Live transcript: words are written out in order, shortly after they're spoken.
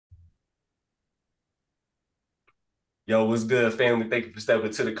Yo, what's good, family? Thank you for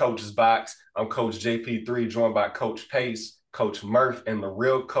stepping to the coach's box. I'm Coach JP3, joined by Coach Pace, Coach Murph, and the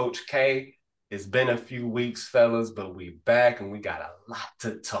real Coach K. It's been a few weeks, fellas, but we back and we got a lot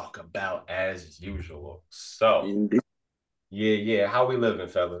to talk about as usual. So, Indeed. yeah. How we living,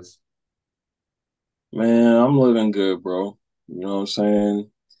 fellas? Man, I'm living good, bro. You know what I'm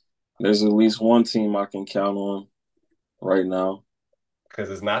saying? There's at least one team I can count on right now. Because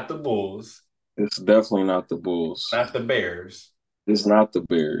it's not the Bulls, It's definitely not the Bulls. not the Bears. It's not the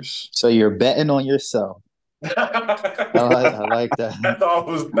Bears. So you're betting on yourself. I like that. My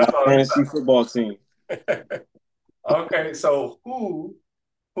That's all. fantasy football team. Okay, so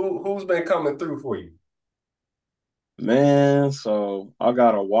who's been coming through for you? Man, so I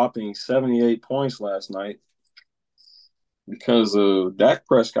got a whopping 78 points last night because of Dak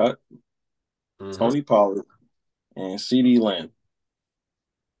Prescott, Mm-hmm. Tony Pollard, and CD Lamb.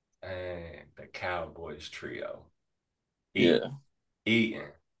 And the Cowboys trio. Eat, Yeah, eating.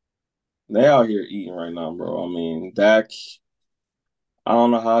 they out here eating right now, bro. I mean, Dak, I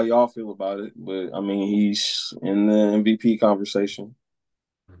don't know how y'all feel about it, but I mean, he's in the MVP conversation.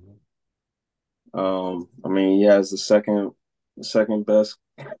 Mhm. I mean, he has the second best.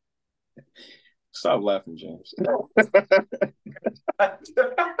 Stop laughing, James.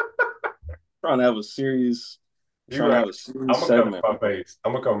 trying to have a serious, You trying to right. have a serious I'm gonna cover segment. my face.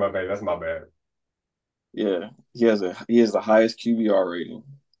 I'm gonna cover my face. That's my bad. Yeah, he has the highest QBR rating.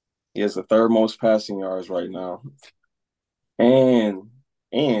 He has the third most passing yards right now, and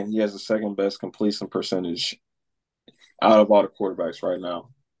he has the second best completion percentage out of all the quarterbacks right now.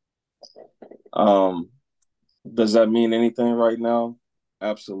 Um, does that mean anything right now?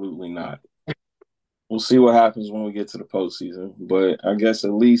 Absolutely not. We'll see what happens when we get to the postseason. But I guess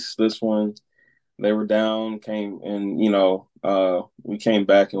at least this one, they were down, came and we came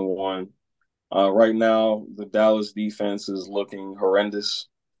back and won. Right now, the Dallas defense is looking horrendous,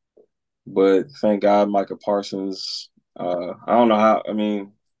 but thank God Micah Parsons. I don't know how. I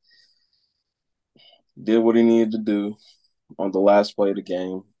mean, did what he needed to do on the last play of the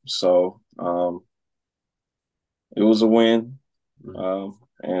game. So it was a win, Mhm.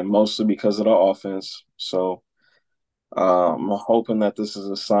 and mostly because of the offense. So I'm hoping that this is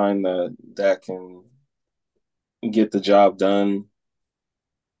a sign that can get the job done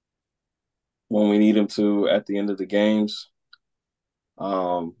when we need him to at the end of the games.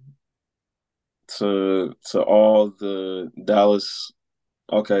 Um, to all the Dallas,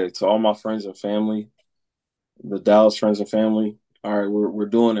 okay, to all my friends and family, the Dallas friends and family. All right, we're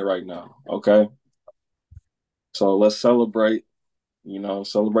doing it right now. Okay, so let's celebrate.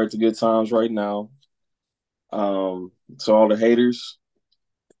 Celebrate the good times right now. To all the haters,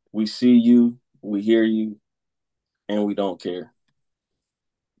 we see you, we hear you, and we don't care.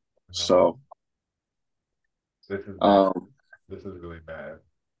 Um, So, this is bad. um, This is really bad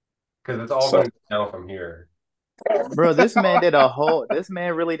because it's all so gonna go down from here. Bro, this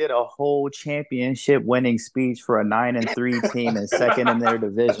man really did a whole championship winning speech for a 9-3 team and second in their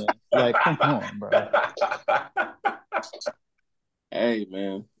division. Like, come on, bro. hey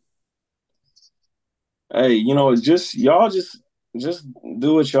man, hey, just y'all just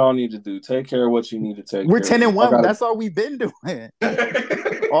do what y'all need to do. Take care of what you need to take We're care 10 of. and Y'all 1. gotta. That's all we've been doing.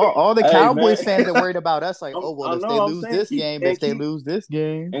 All the Hey man, Cowboys fans are worried about us, like, oh well, I if they know. I'm lose saying this keep game, and if they keep lose this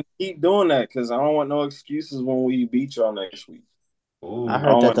game. and keep doing that because I don't want no excuses when we beat y'all next week. I Ooh, I heard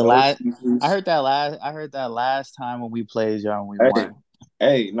don't that want the no last excuses. I heard that last time when we played y'all and we Hey,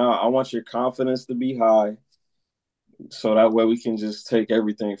 won. no, I want your confidence to be high so that way we can just take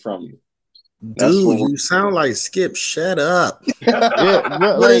everything from you. That's Dude, what you sound like Skip. Shut up. Yeah,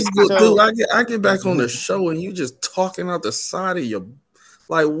 bro, What is like good, dude? so I get back on the show and you just talking out the side of your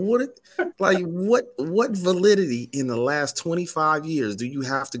like what validity in the last 25 years do you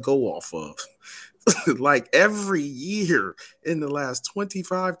have to go off of? Like every year in the last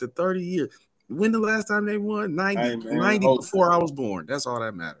 25 to 30 years. When the last time they won? hey 90, man, 90 hope, before I was born. That's all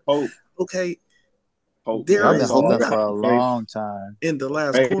that matters. hope, Okay. hope, man. There y'all been That's is all hoping I for got. a nothing Faith, long time. in the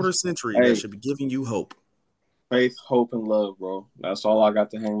last faith, quarter century that hey, should be giving you hope. faith, hope, and love, bro. That's all I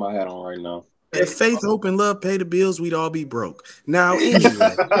got to hang my hat on right now. If faith, hope, and love pay the bills, we'd all be broke. Now,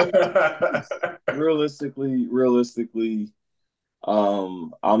 anyway, Realistically,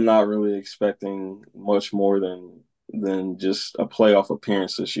 I'm not really expecting much more than just a playoff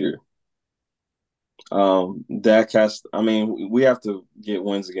appearance this year. Dak has. I mean, we have to get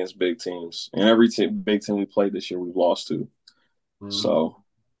wins against big teams, and every big team we played this year, we've lost to. Mhm. So,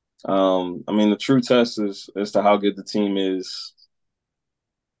 I mean, the true test is as to how good the team is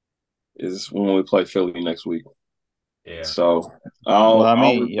when we play Philly next week. Yeah. So, Well, I'll I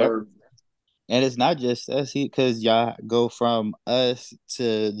I'll mean, reserve And it's not just us, because y'all go from us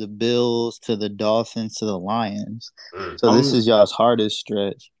to the Bills to the Dolphins to the Lions. Mm. So this I'm is y'all's hardest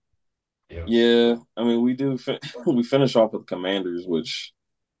stretch. Yeah. yeah. I mean, we do we finish off with Commanders, which,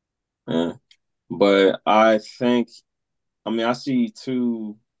 but I think I mean I see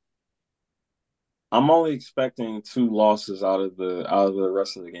two. I'm only expecting two losses out of the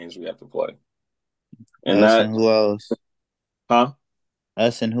rest of the games we have to play, and Us and that who else? huh?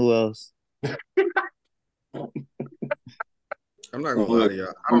 Us and who else? I'm not gonna lie Look, to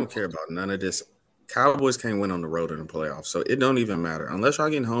y'all. I don't care about none of this. Cowboys can't win on the road in the playoffs, so it don't even matter unless y'all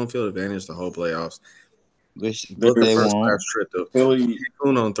getting home field advantage the whole playoffs. Which Book a they there's first class won't. trip to Philly.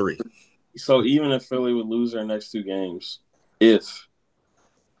 Cancun on 3. So even if Philly would lose their next two games, if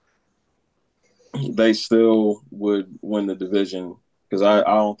they still would win the division, because I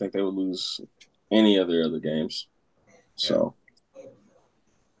don't think they would lose any of their other games. Yeah.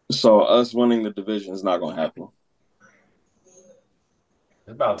 So us winning the division is not going to happen.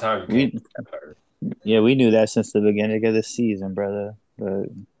 It's about time you came We back hurt. we knew that since the beginning of the season, brother. But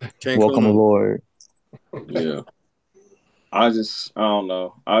Cancun welcome on aboard. Yeah, I don't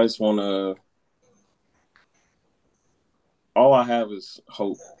know. I just want to. All I have is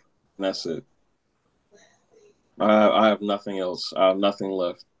hope, and that's it. I have nothing else. I have nothing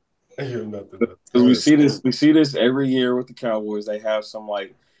left. You have nothing left. Because what is we see this every year with the Cowboys. They have some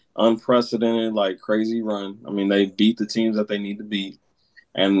like unprecedented, like crazy run. I mean, they beat the teams that they need to beat,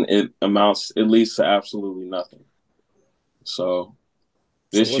 and it leads to absolutely nothing. So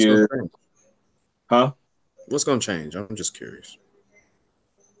so this what's gonna year, change? huh? What's gonna change? I'm just curious.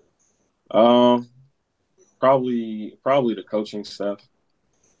 Um, probably the coaching staff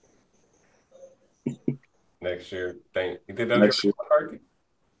Next year, you think they'll get next rid year, of McCarthy?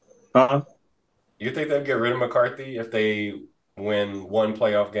 huh? You think they'll get rid of McCarthy if they win one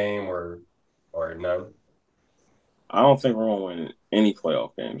playoff game or none? I don't think we're gonna win any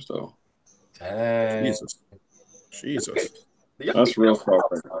playoff games though. Dang. Jesus. Jesus. Y'all can That's get a real far.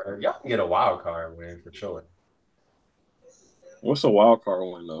 wild card. Y'all can get a wild card win for sure. What's a wild card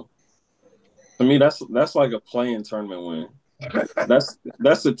win though? To me, that's like a play-in tournament win. That's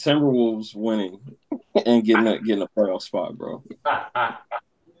the Timberwolves winning and getting a playoff spot, bro.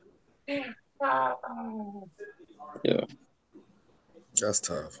 Yeah. That's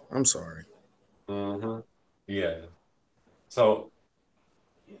tough. I'm sorry. hmm Yeah. So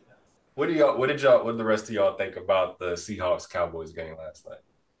what did the rest of y'all think about the Seahawks Cowboys game last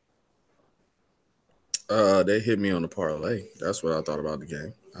night? They hit me on the parlay. That's what I thought about the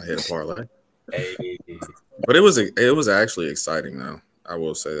game. I hit a parlay. Hey, But it was actually exciting though. I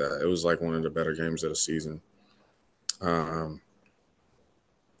will say that. It was like one of the better games of the season. Um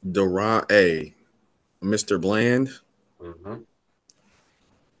Duran A. Mr. Bland. hmm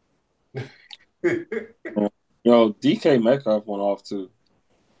Yo, DK Metcalf went off too.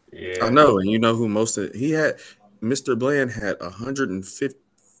 I Yeah. know, and you know who most of he had Mr. Bland had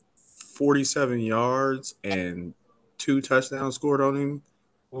 147 yards and 2 touchdowns scored on him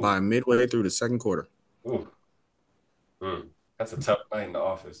Ooh, by midway through the second quarter. ooh. That's a tough night in the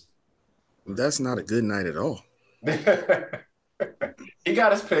office. That's not a good night at all. He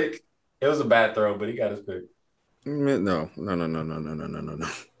got his pick. It was a bad throw, but he got his pick. Man, no, no, no, no, no, no, no, no, no, no.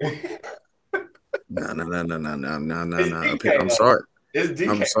 No, no, no, no, no, no, no, no, It's no. DK I'm though. sorry. It's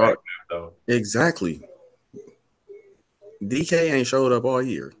I'm DK sorry. Metcalf though. Exactly. DK ain't showed up all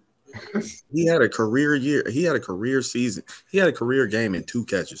year. He had a career year. He had a career season. He had a career game in 2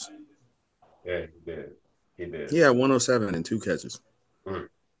 catches. Yeah, he did. He He did. had 107 and 2 catches. Mm.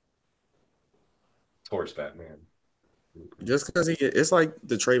 Torch that man. Just because it's like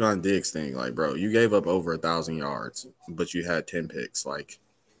the Trayvon Diggs thing. Like, bro, you gave up over 1,000 yards, but you had 10 picks. Like,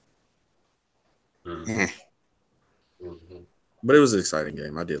 Mm-hmm. eh. Mm-hmm. But it was an exciting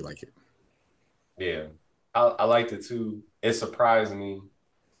game. I did like it. Yeah, I liked it too. It surprised me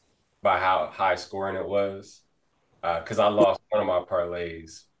by how high scoring it was. Because I lost one of my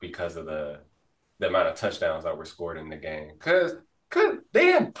parlays because of the amount of touchdowns that were scored in the game. Because they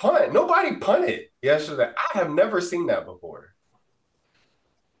didn't punt. Nobody punted yesterday. I have never seen that before.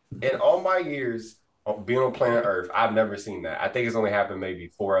 In all my years of being on planet Earth, I've never seen that. I think it's only happened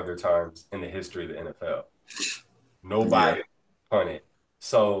maybe 4 other times in the history of the NFL. Yeah. Nobody punted.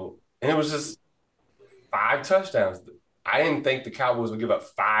 So, and it was just 5 touchdowns. I didn't think the Cowboys would give up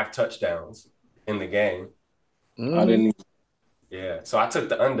 5 touchdowns in the game. I Mm-hmm. didn't. Yeah. So I took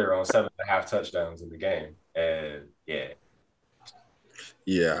the under on 7.5 touchdowns in the game. And yeah.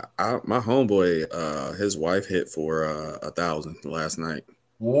 Yeah. My homeboy, his wife hit for 1,000 last night.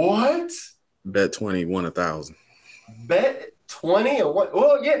 What? Bet 20 won 1,000. Bet 20 or what?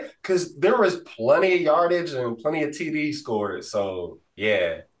 Well, yeah, because there was plenty of yardage and plenty of TD scored. So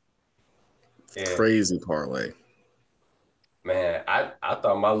yeah, yeah, Crazy parlay. man. I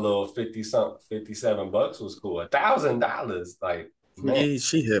thought my little 50 something, $57 was cool. $1,000, like man.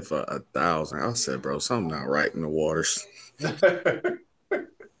 She hit for 1,000. I said, bro, something not right in the waters.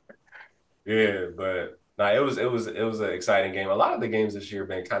 Yeah, but no, it was an exciting game. A lot of the games this year have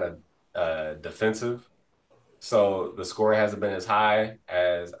been kind of defensive. So the score hasn't been as high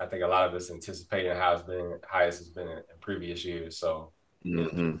as I think a lot of us anticipating how it's been highest has been in previous years. So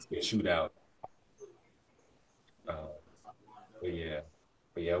Mm-hmm. it's been a shootout. Uh, but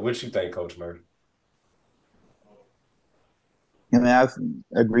yeah, what you think, Coach Murphy? I mean, I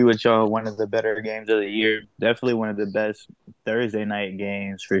agree with y'all. One of the better games of the year. Definitely one of the best Thursday night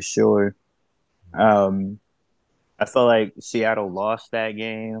games for sure. Um, I felt like Seattle lost that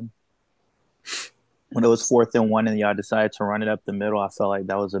game when it was 4th and 1, and y'all decided to run it up the middle. I felt like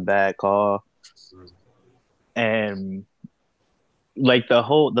that was a bad call. And like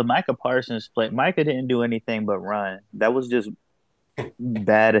the Micah Parsons play, Micah didn't do anything but run. That was just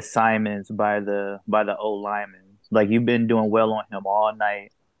bad assignments by the O lineman. Like you've been doing well on him all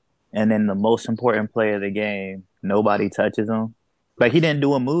night, and then the most important play of the game, nobody touches him. Like he didn't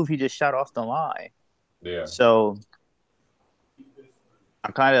do a move; he just shot off the line. Yeah, So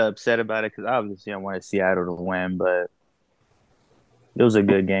I'm kind of upset about it because obviously I wanted Seattle to win, but it was a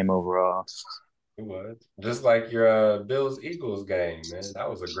good game overall. it was just like your Bills Eagles game, man. That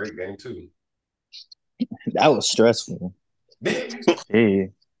was a great game too. That was stressful.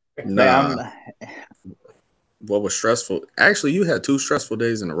 Hey, like I'm, Nah, what was stressful? Actually, you had 2 stressful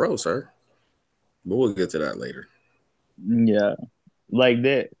days in a row, sir. But we'll get to that later. yeah, like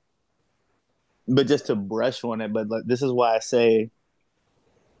that. But just to brush on it, but like, this is why I say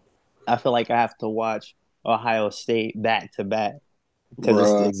I feel like I have to watch Ohio State back to back because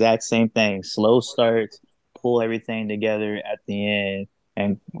it's the Bruh. exact same thing. Slow starts, pull everything together at the end,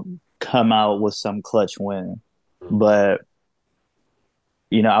 and come out with some clutch win. But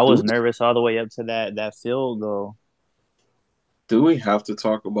I Do was nervous all the way up to that field goal. do we have to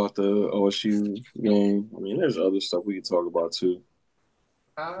talk about the OSU game? I mean, there's other stuff we could talk about too.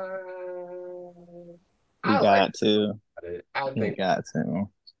 We I like got to. it. I We think got to.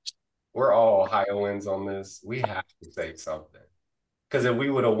 we're all Ohioans on this. We have to say something. Because if we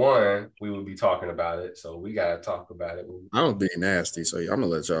would have won, we would be talking about it. So we got to talk about it. I'm being nasty, so I'm gonna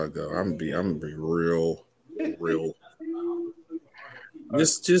let y'all go. I'm gonna be real, real.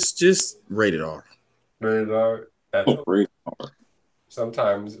 Just rated R. Rated R. That's Great.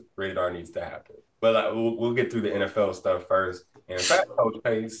 sometimes rated R needs to happen. But we'll get through the NFL stuff first. And in fact, Coach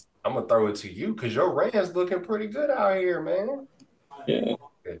Pace, I'm gonna throw it to you because your Rams looking pretty good out here, man. Yeah.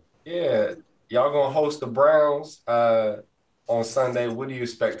 Yeah, y'all gonna host the Browns on Sunday. What do you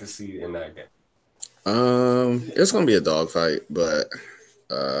expect to see in that game? It's gonna be a dogfight, but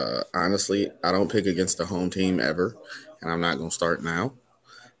honestly, I don't pick against the home team ever, and I'm not gonna start now.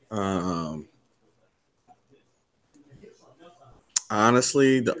 Um,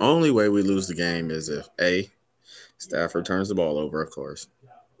 honestly, the only way we lose the game is if A, Stafford turns the ball over, of course,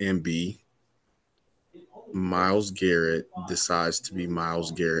 and B, Miles Garrett decides to be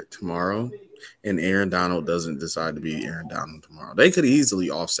Miles Garrett tomorrow, and Aaron Donald doesn't decide to be Aaron Donald tomorrow. They could easily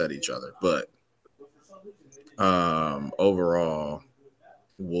offset each other, but overall,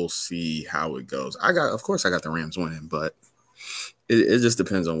 we'll see how it goes. Of course, I got the Rams winning, but it just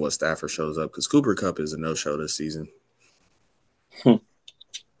depends on what Stafford shows up because Cooper Cup is a no-show this season,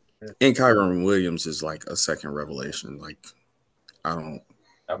 and Kyron Williams is like a second revelation. Like I don't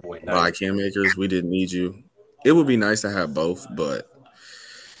That boy nice. buy Cam Akers. We didn't need you. It would be nice to have both, but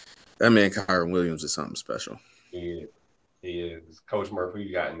that man Kyron Williams is something special. He is. He is. Coach Murphy,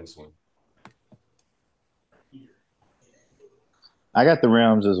 you got in this one. I got the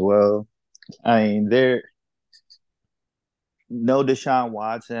Rams as well. I mean, they're no Deshaun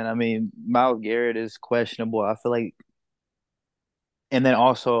Watson. I mean, Miles Garrett is questionable. I feel like, and then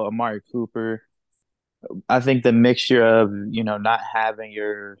also Amari Cooper. I think the mixture of not having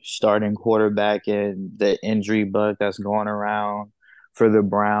your starting quarterback and the injury bug that's going around for the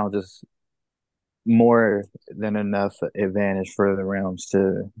Browns is more than enough advantage for the Rams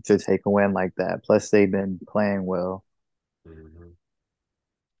to take a win like that. Plus, they've been playing well. Mm-hmm.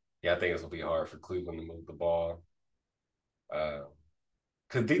 Yeah, I think it's gonna be hard for Cleveland to move the ball.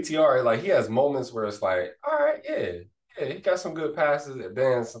 Because DTR, like he has moments where it's like, all right, he got some good passes, and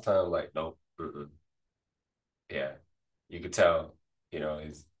then sometimes like, nope, yeah, you could tell,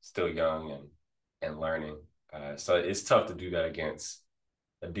 he's still young and learning. So it's tough to do that against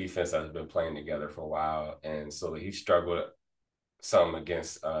a defense that's been playing together for a while, and so he struggled some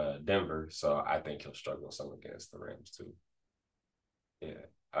against Denver, so I think he'll struggle some against the Rams too.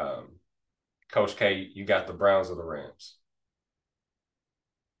 Yeah. Coach K, you got the Browns or the Rams?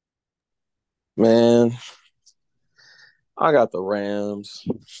 Man, I got the Rams.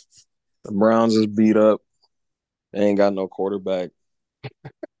 The Browns is beat up. They ain't got no quarterback.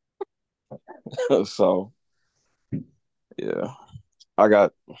 So yeah. I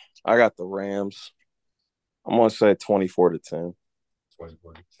got I got the Rams. I'm gonna say 24-10.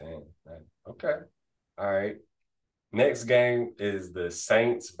 24-10. Okay. All right. Next game is the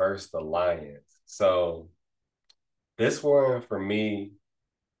Saints versus the Lions. So this one for me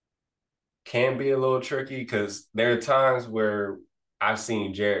can be a little tricky because there are times where I've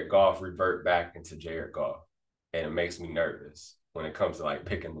seen Jared Goff revert back into Jared Goff, and it makes me nervous when it comes to like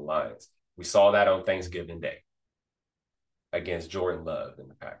picking the Lions. We saw that on Thanksgiving Day against Jordan Love in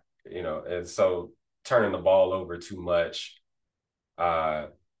the pack, and so turning the ball over too much. Uh,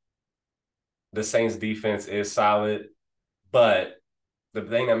 the Saints defense is solid, but the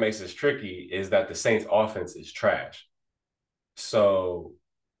thing that makes this tricky is that the Saints offense is trash. So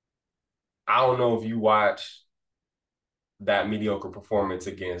I don't know if you watch that mediocre performance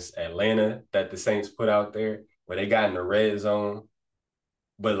against Atlanta that the Saints put out there, where they got in the red zone,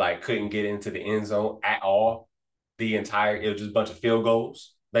 but like couldn't get into the end zone at all. It was just a bunch of field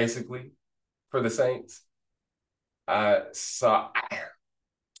goals, basically, for the Saints. So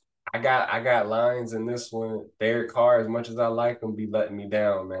I got Lions in this one. Derek Carr, as much as I like him, be letting me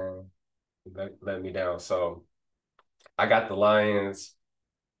down, man. Let me down. So I got the Lions.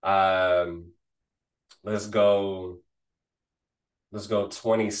 Um, let's go. Let's go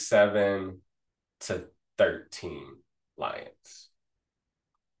 27-13 Lions.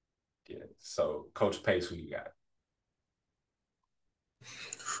 Yeah. So Coach Pace, who you got?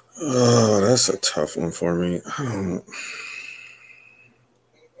 Oh, that's a tough one for me.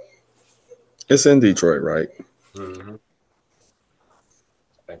 It's in Detroit, right? Mm-hmm.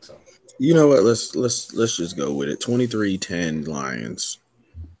 I think so. You know what? Let's just go with it. 23-10 Lions.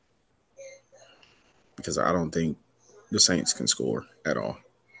 Because I don't think the Saints can score at all.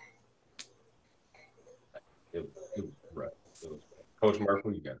 It was right. It was right. Coach Murphy,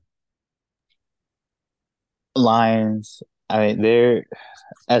 who you got? Lions. I mean, they're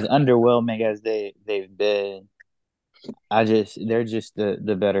as underwhelming as they've been. They're just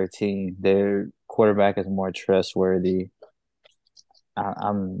the better team. Their quarterback is more trustworthy.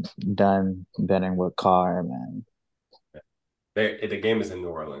 I'm done betting with Carr, man. The game is in New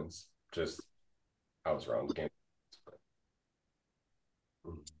Orleans. Just I was wrong. The game.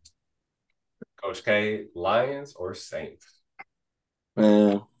 Coach K, Lions or Saints?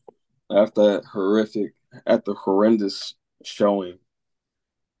 Man, after that horrendous showing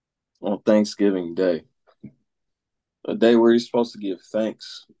on Thanksgiving Day, a day where you're supposed to give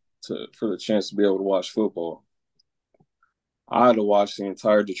thanks for the chance to be able to watch football. I had to watch the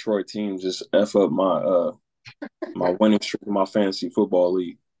entire Detroit team just f up my winning streak in my fantasy football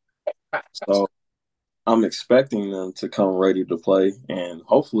league. So I'm expecting them to come ready to play and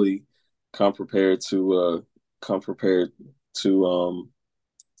hopefully come prepared to come prepared to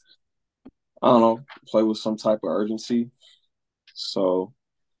I don't know, play with some type of urgency. So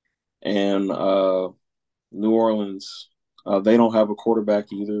and New Orleans, they don't have a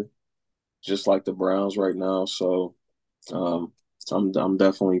quarterback either, just like the Browns right now. So um, I'm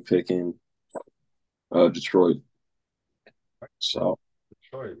definitely picking Detroit. So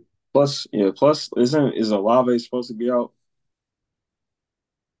Detroit. plus is Olave supposed to be out?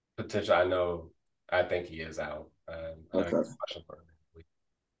 Potential. I know. I think he is out. Okay.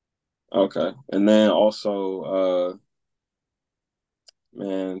 Okay. And then also,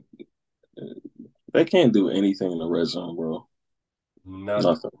 man, they can't do anything in the red zone, bro.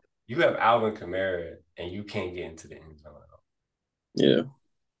 Nothing. Nothing. You have Alvin Kamara, and you can't get into the end zone. Yeah.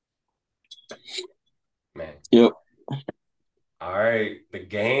 Man. Yep. All right. The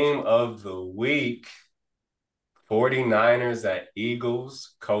game of the week 49ers at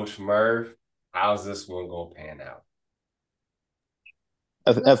Eagles. Coach Murph, how's this one going to pan out?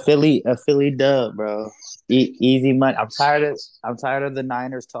 A Philly dub, bro. Easy money. I'm tired of the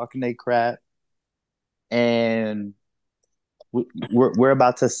Niners talking they crap, and we're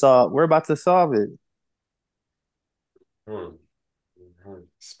about to solve it. Hmm.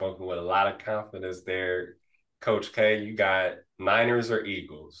 Spoken with a lot of confidence there. Coach K, you got Niners or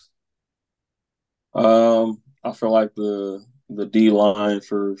Eagles? I feel like the D line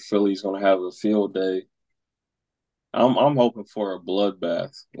for Philly's gonna have a field day. I'm hoping for a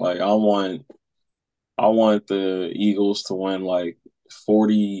bloodbath. Like I want the Eagles to win like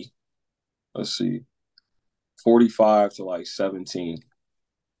 40, let's see, 45 to like 17.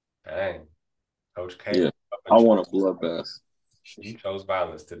 Dang, Coach K. Yeah, I want a bloodbath. You chose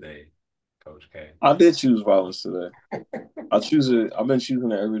violence today, Coach K. I did choose violence today. I choose it. I've been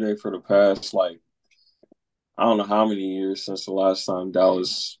choosing it every day for the past like I don't know how many years since the last time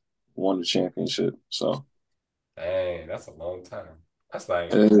Dallas won the championship. So, Dang, that's a long time. That's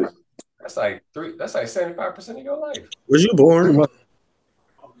like uh, that's like 75% of your life. Was you pretty born? much.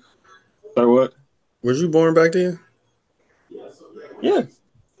 So what? Was you born back then? Yeah,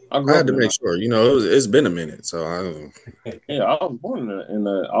 I I grew had up to in the make sure. It's been a minute, so I. Yeah, I was born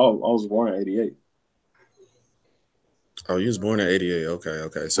I was born in '88. Oh, you was born in '88.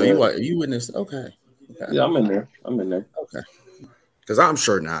 Okay. So Yeah, you witnessed. Okay. yeah, I'm in there. I'm in there. Okay. Because I'm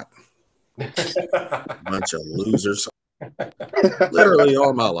sure not. Bunch of losers. Literally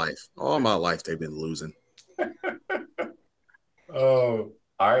all my life they've been losing. Oh,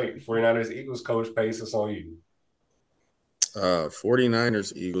 all right. 49ers Eagles coach Pace, it's on you.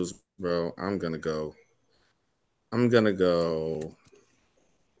 49ers Eagles, bro. I'm gonna go 49ers,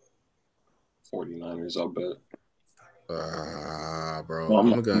 I bet. bro.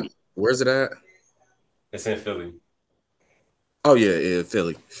 Well, Where's it at? It's in Philly. Oh yeah,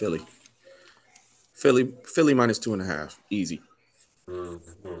 Philly minus 2.5. Easy.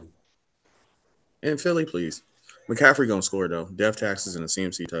 Mm-hmm. And Philly, please. McCaffrey gonna score though. Death taxes and a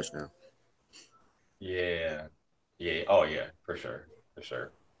CMC touchdown. Yeah. Yeah. Oh yeah, for sure. For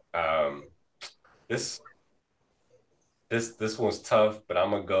sure. Um, this this one's tough, but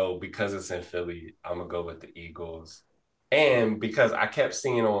I'm gonna go because it's in Philly. I'm gonna go with the Eagles, and because I kept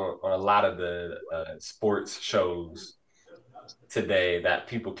seeing on a lot of the sports shows today that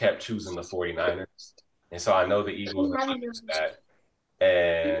people kept choosing the 49ers, and so I know the Eagles are gonna do that,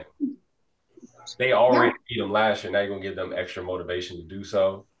 and they already beat them last year. Now you're gonna give them extra motivation to do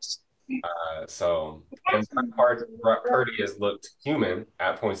so. And Brock Purdy has looked human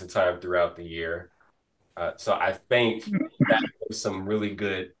at points in time throughout the year. So I think that was some really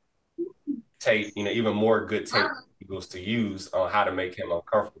good tape, even more good tape for Eagles to use on how to make him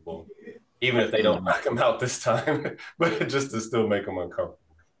uncomfortable, even if they don't knock him out this time, but just to still make him uncomfortable.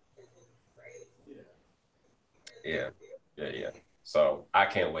 Yeah, yeah. So I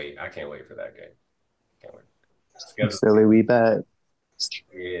can't wait. I can't wait for that game. Can't wait. Schedule. Philly, we back.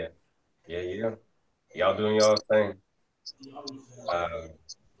 Yeah, yeah. Y'all doing y'all's thing. Uh,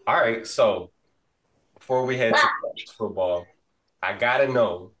 all right. So before we head to football, I gotta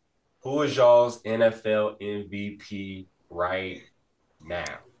know who is y'all's NFL MVP right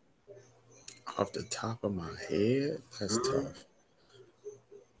now? Off the top of my head, that's Mhm. tough.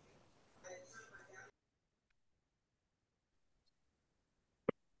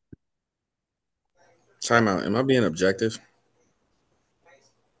 Time out. Am I being objective?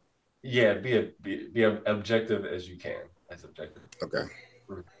 Yeah, be objective as you can. As objective. Okay.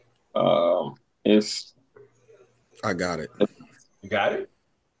 Mhm. if I got it. You got it?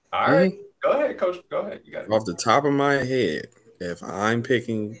 All right. Mhm. Go ahead, coach. Go ahead. You got it. Off the top of my head, if I'm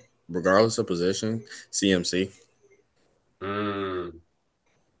picking, regardless of position, CMC. Mm,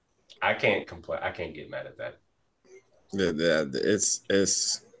 I can't complain. I can't get mad at that.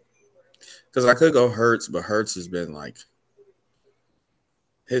 It's because I could go Hurts, but Hurts has been like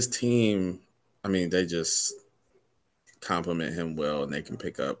his team. I mean, they just complement him well, and they can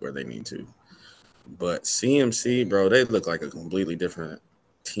pick up where they need to. But CMC, bro, they look like a completely different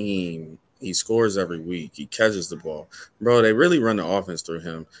team. He scores every week. He catches the ball, bro. They really run the offense through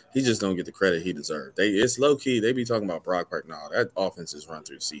him. He just don't get the credit he deserves. It's low key. They be talking about Brock right now. That offense is run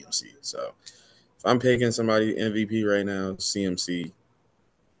through CMC. So if I'm picking somebody MVP right now, CMC,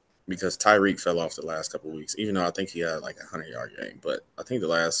 because Tyreek fell off the last couple of weeks. Even though I think he had like 100-yard game, but I think the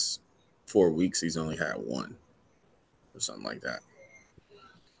last 4 weeks he's only had one or something like that.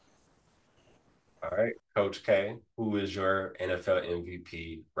 All right, Coach K, who is your NFL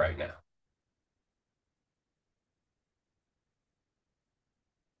MVP right now?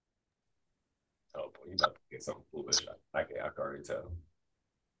 Oh boy, you about to get something foolish. I can already tell.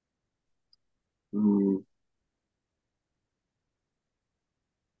 mm,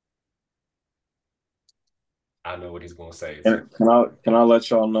 I know what he's gonna say too. can I let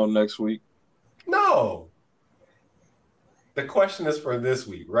y'all know next week? No, the question is for this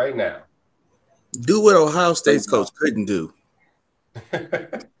week, right now. Do what Ohio State's coach couldn't do.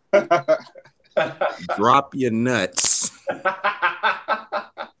 Drop your nuts.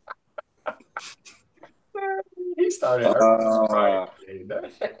 He started uh, Friday.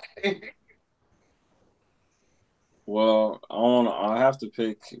 well, I have to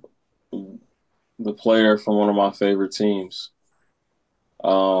pick the player from one of my favorite teams.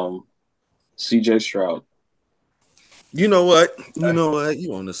 CJ Stroud. You know what? You know what?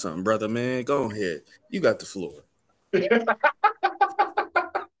 You on to something, brother, man. Go ahead. You got the floor. Be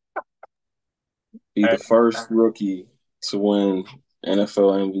the first rookie to win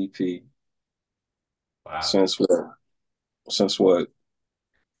NFL MVP Wow. since what? Since what?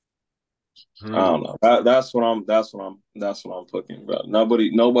 I Hmm, don't know. That's what I'm putting, bro.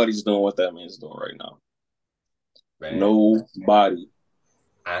 Nobody's doing what that man's doing right now. man. Nobody.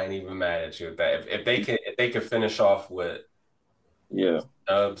 I ain't even mad at you with that. If they could finish off with Yeah.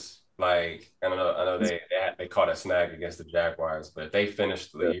 Dubs, like I know they caught a snag against the Jaguars, but if they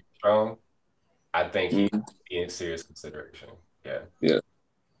finished the Yeah. year strong, I think he'd Mhm. be in serious consideration. Yeah, Yeah.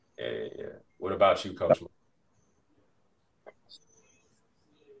 yeah. What about you, Coach?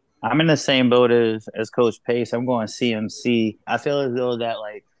 I'm in the same boat as Coach Pace. I'm going CMC. I feel as though that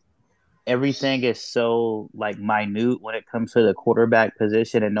like everything is so like minute when it comes to the quarterback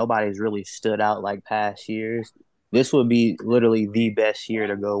position, and nobody's really stood out like past years. This would be literally the best year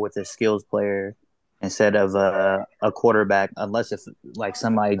to go with a skills player instead of a quarterback, unless if like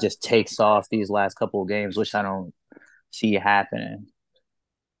somebody just takes off these last couple of games, which I don't see happening.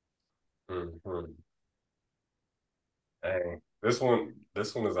 Mm-hmm. Hey, this one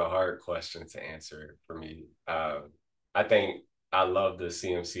is a hard question to answer for me. I think I love the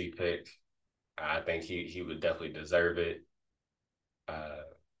CMC pick. I think he would definitely deserve it. Uh,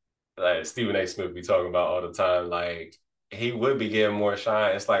 like Stephen A. Smith be talking about all the time, like he would be getting more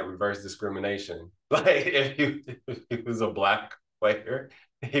shine. It's like reverse discrimination. Like if he was a black player,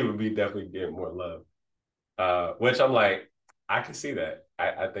 he would be definitely getting more love. Which I'm like, I can see that.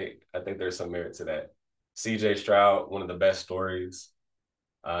 I think there's some merit to that. CJ Stroud, one of the best stories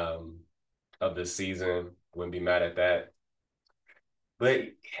um, of this season. Wouldn't be mad at that.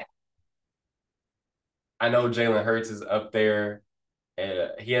 But I know Jalen Hurts is up there.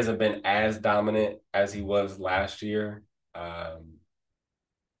 He hasn't been as dominant as he was last year. Um,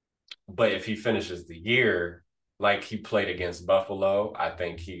 but if he finishes the year like he played against Buffalo, I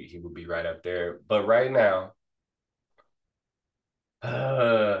think he would be right up there. But right now,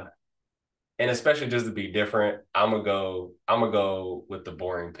 uh, and especially just to be different, I'm gonna go with the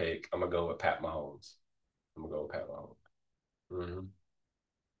boring pick. I'm gonna go with Pat Mahomes. I'm gonna go with Pat Mahomes. Mm-hmm.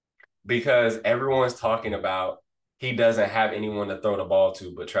 Because everyone's talking about he doesn't have anyone to throw the ball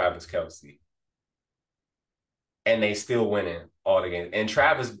to but Travis Kelce. And they still winning all the games. And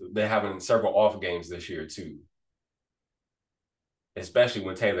Travis been having several off games this year too, especially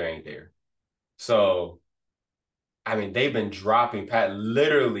when Taylor ain't there. So I mean, they've been dropping. Pat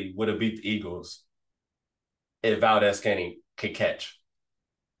literally would have beat the Eagles if Valdez Scantling could catch.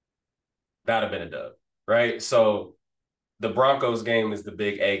 That'd have been a dub, right? So the Broncos game is the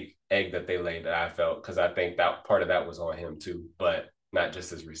big egg that they laid that I felt because I think that part of that was on him too, but not just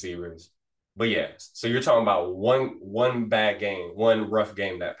his receivers. But yeah, so you're talking about one bad game, one rough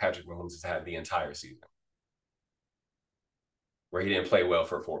game that Patrick Mahomes has had the entire season, where he didn't play well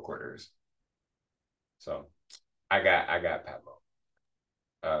for 4 quarters. So I got Pat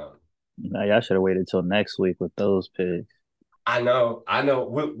Mahomes. Now, y'all should have waited till next week with those picks. I know.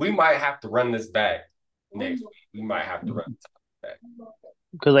 We might have to run this back next week. We might have to run this back.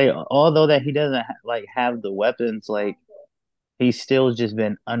 Because like although that he doesn't like have the weapons, like he's still just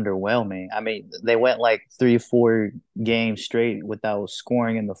been underwhelming. I mean, they went like 3, 4 games straight without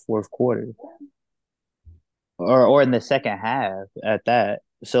scoring in the fourth quarter, or in the second half at that.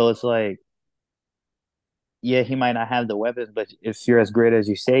 So it's like, yeah, he might not have the weapons, but if you're as great as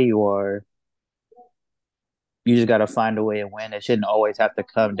you say you are, you just got to find a way to win. It shouldn't always have to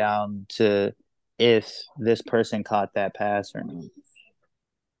come down to if this person caught that pass or not.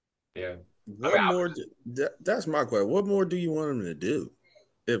 Yeah. I mean, What more? That's my question. What more do you want him to do?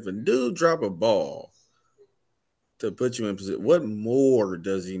 If a dude drop a ball to put you in position, what more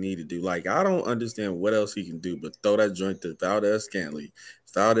does he need to do? Like, I don't understand what else he can do but throw that joint to Valdez Scantley.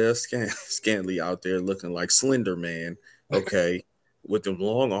 Scantley out there looking like Slender Man, okay, with them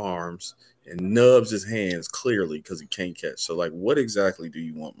long arms and nubs his hands clearly because he can't catch. So, like, what exactly do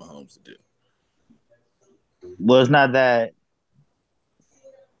you want Mahomes to do? Well, it's not that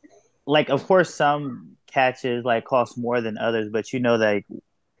like of course some catches like cost more than others, but you know that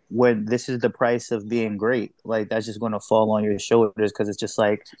when this is the price of being great, like that's just going to fall on your shoulders because it's just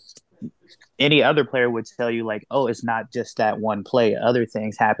like any other player would tell you like, oh, it's not just that one play. Other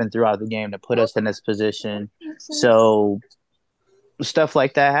things happen throughout the game to put us in this position. So stuff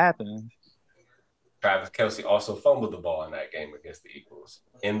like that happens. Travis Kelce also fumbled the ball in that game against the Eagles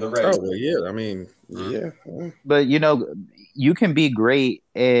in the red Oh, zone. well, yeah. I mean, Mm-hmm. yeah. But you know, you can be great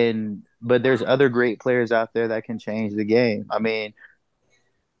and but there's other great players out there that can change the game. I mean,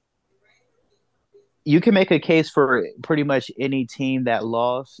 you can make a case for pretty much any team that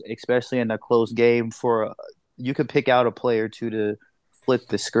lost, especially in a close game. For you could pick out a player to flip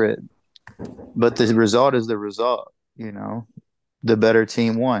the script, but the result is the result. You know, the better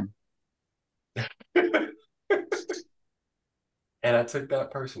team won. And I took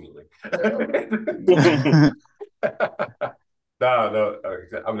that personally. No, no. I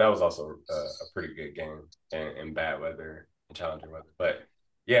mean, that was also a pretty good game in bad weather and challenging weather. But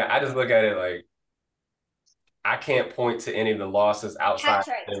yeah, I just look at it like I can't point to any of the losses outside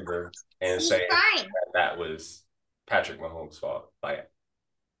Patrick, Denver and he's say fine. that was Patrick Mahomes' fault. Like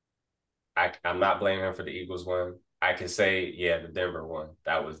I'm not blaming him for the Eagles one. I can say, yeah, the Denver one.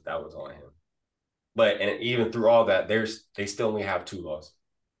 That was on him. But and even through all that, they still only have 2 losses.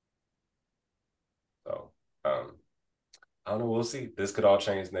 So I don't know. We'll see. This could all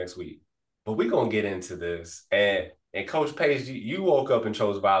change next week. But we're gonna get into this. And Coach Page, you woke up and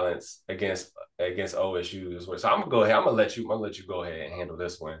chose violence against OSU as well. So I'm gonna go ahead. I'm gonna let you go ahead and handle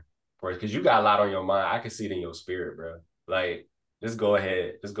this one for because you got a lot on your mind. I can see it in your spirit, bro. Like, just go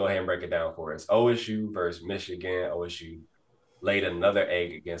ahead. Just go ahead and break it down for us. OSU versus Michigan. OSU laid another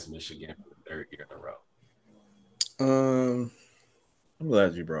egg against Michigan for the third year in a row. I'm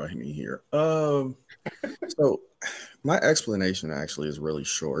glad you brought me here. So my explanation actually is really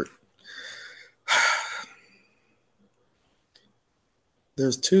short.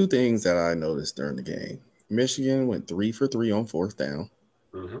 There's two things that I noticed during the game. Michigan went 3 for 3 on fourth down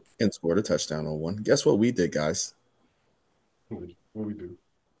Mm-hmm. and scored a touchdown on one. Guess what we did, guys? What we do?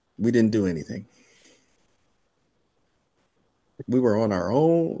 We didn't do anything. We were on our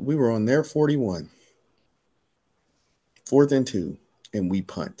own. We were on their 41, 4th and 2, and we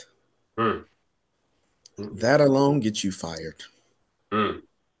punt. Mm. That alone gets you fired. Mm.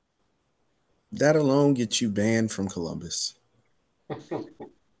 That alone gets you banned from Columbus.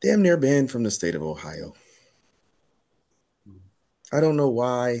 Damn near banned from the state of Ohio. I don't know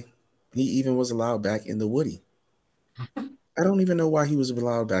why he even was allowed back in the Woody. I don't even know why he was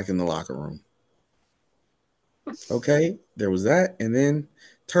allowed back in the locker room. Okay, there was that. And then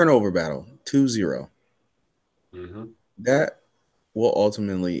turnover battle, 2-0. Mm-hmm. That will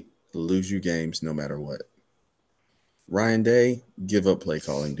ultimately lose you games no matter what. Ryan Day, give up play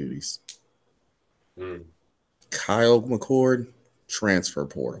calling duties. Mm. Kyle McCord, transfer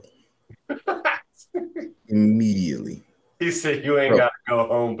portal immediately. He said you ain't Bro, got to go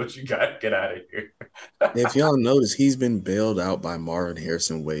home, but you got to get out of here. if y'all notice, he's been bailed out by Marvin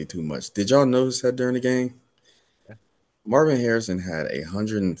Harrison way too much. Did y'all notice that during the game? Marvin Harrison had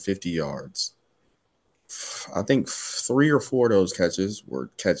 150 yards. I think 3 or 4 of those catches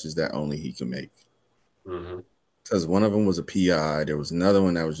were catches that only he could make. Mm-hmm. Because one of them was a PI. There was another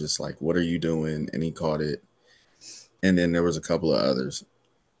one that was just like, "What are you doing?" And he caught it. And then there was a couple of others.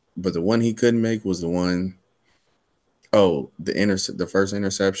 But the one he couldn't make was the one, oh, the first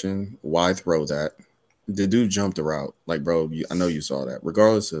interception. Why throw that? The dude jumped the route. Like, bro, I know you saw that.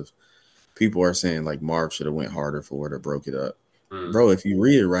 Regardless of people are saying like Marv should have went harder for it or broke it up. Mm. Bro, if you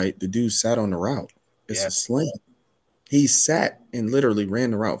read it right, the dude sat on the route. It's Yeah, a slant. He sat and literally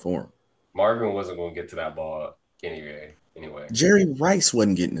ran the route for him. Marvin wasn't going to get to that ball anyway. Anyway. Jerry Rice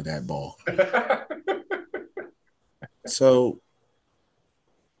wasn't getting to that ball. So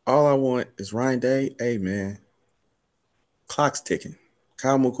all I want is Ryan Day. Hey man, clock's ticking.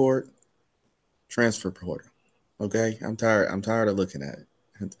 Kyle McCord, transfer portal. Okay, I'm tired. I'm tired of looking at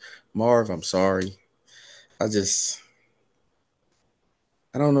it. Marv, I'm sorry. I just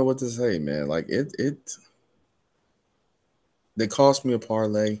I don't know what to say, man. Like it they cost me a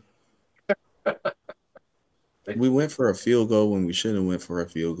parlay. We went for a field goal when we shouldn't have went for a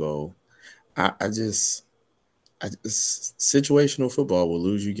field goal. I just situational football will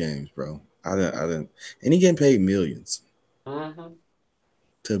lose you games, bro. I didn't, and he getting paid millions Mm-hmm.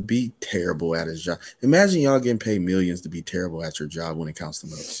 to be terrible at his job. Imagine y'all getting paid millions to be terrible at your job when it counts the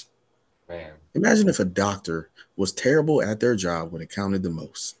most. Man. Imagine if a doctor was terrible at their job when it counted the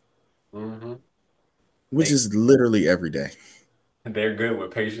most, Mm-hmm. which is literally every day. They're good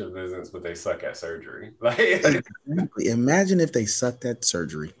with patient visits, but they suck at surgery. Like, Exactly. Imagine if they sucked at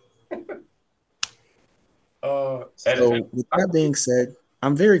surgery. and So, with that being said,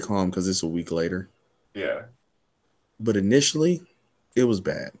 I'm very calm because it's a week later. yeah, But initially, it was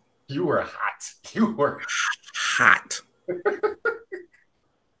bad. you were hot. You were Hot.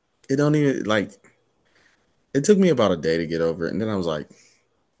 It don't even like it took me about a day to get over it. And then I was like,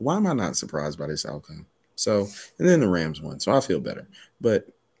 why am I not surprised by this outcome? So, and then the Rams won. So I feel better. But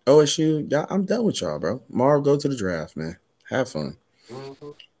OSU, y'all, I'm done with y'all, bro. Marv, go to the draft, man. Have fun.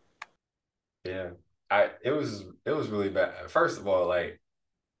 Mhm. Yeah. It was really bad. First of all, like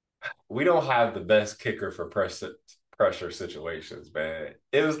we don't have the best kicker for pressure situations, man.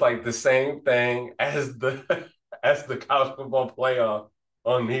 It was like the same thing as the as the college football playoff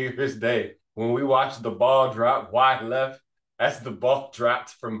on New Year's Day when we watched the ball drop wide left as the ball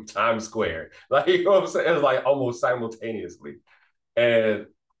dropped from Times Square. Like you know what I'm saying? It was like almost simultaneously, and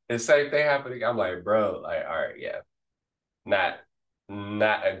the same thing happening. I'm like, bro, like, all right, yeah, not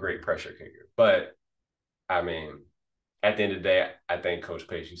not a great pressure kicker, but I mean, at the end of the day, I think Coach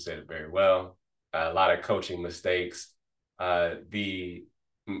Pace, you said it very well. A lot of coaching mistakes. The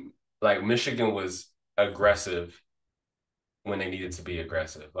like Michigan was aggressive when they needed to be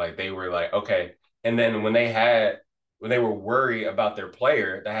aggressive. Like they were like, okay. And then when they were worried about their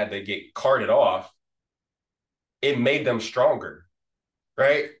player that had to get carted off, it made them stronger,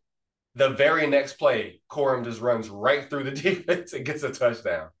 right? The very next play, Corum just runs right through the defense and gets a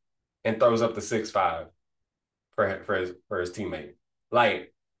touchdown and throws up the 6-5 for his teammate.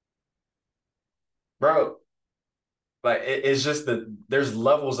 Like, bro, like it's just that there's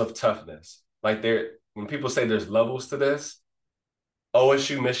levels of toughness. Like there, when people say there's levels to this,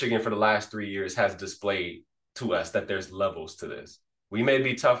 OSU Michigan for the last 3 years has displayed to us that there's levels to this. We may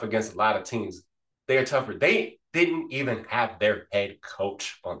be tough against a lot of teams. They are tougher. They didn't even have their head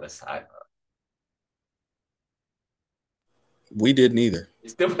coach on the sideline. We didn't either.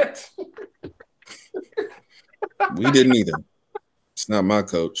 Still, We didn't either. It's not my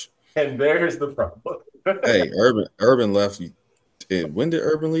coach. and there's the problem. Hey, Urban left. When did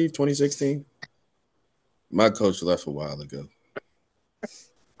Urban leave? 2016. My coach left a while ago.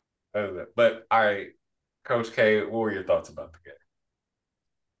 But all right, Coach K, what were your thoughts about the game?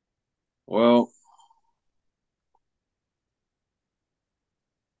 Well,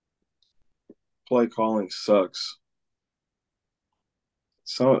 play calling sucks.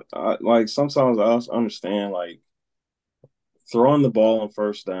 So, like sometimes I understand like throwing the ball on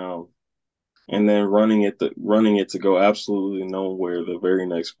first down and then running it to go absolutely nowhere the very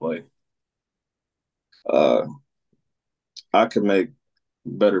next play. Uh, I could make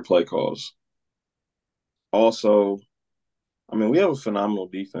better play calls. Also, I mean, we have a phenomenal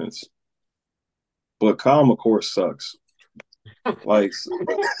defense, but Kyle McCord sucks. Like,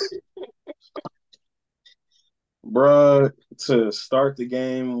 bruh, to start the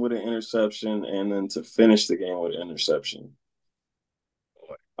game with an interception and then to finish the game with an interception.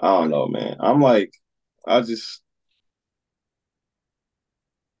 I don't know, man. I just,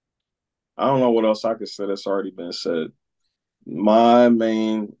 I don't know what else I could say that's already been said. My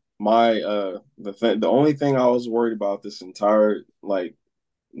main, my, the only thing I was worried about this entire, like,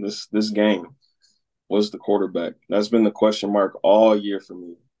 this game was the quarterback. That's been the question mark all year for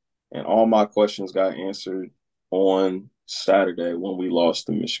me. And all my questions got answered on Saturday when we lost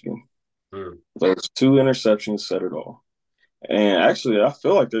to Michigan. Mm. Those two interceptions said it all. And actually, I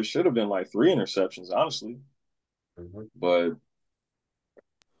feel like there should have been like three interceptions, honestly. Mm-hmm. But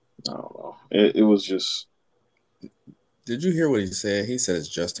I don't know. It was just. Did you hear what he said? He said it's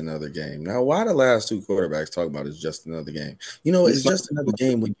just another game. Now, why the last two quarterbacks talk about it's just another game? You know, it's It's not, just another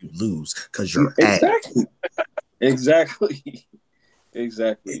game when you lose because you're ass. exactly. Exactly.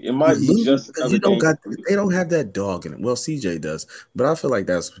 Exactly. It might be Losing just because another you don't game. got they don't have that dog in it. Well, CJ does, but I feel like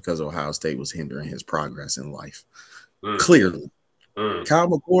that's because Ohio State was hindering his progress in life. Mm. Clearly, Mm. Kyle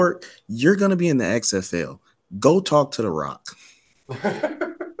McCord, you're gonna be in the XFL. Go talk to the Rock.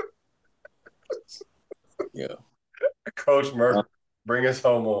 Yeah. Coach Murphy, bring us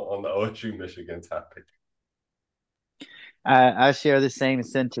home on the OSU Michigan topic. I share the same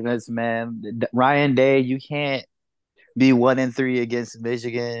sentiments, man. Ryan Day, you can't be 1-3 against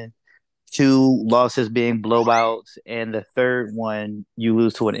Michigan, two losses being blowouts, and the third one you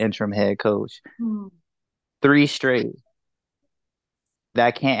lose to an interim head coach. Three straight.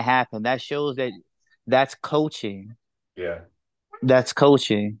 That can't happen. That shows that that's coaching. Yeah. That's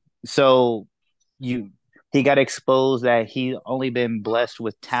coaching. So you he got exposed that he only been blessed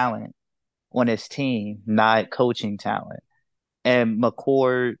with talent on his team, not coaching talent. And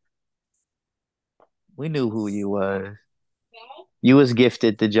McCord, we knew who you was. You was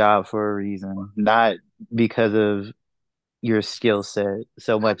gifted the job for a reason, not because of your skill set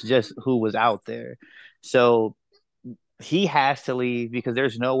so much, just who was out there. So he has to leave because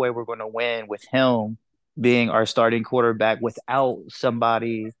there's no way we're going to win with him being our starting quarterback without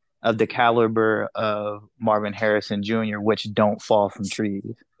somebody of the caliber of Marvin Harrison Jr., which don't fall from trees.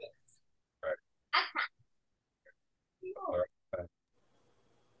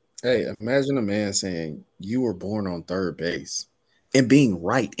 Hey, imagine a man saying you were born on third base and being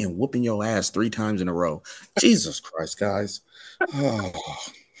right and whooping your ass 3 times in a row. Jesus Christ, guys. Oh.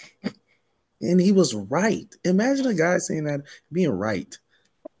 And he was right. Imagine a guy saying that being right.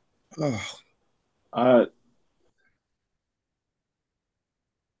 Oh, I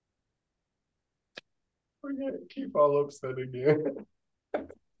We're gonna keep all upset again.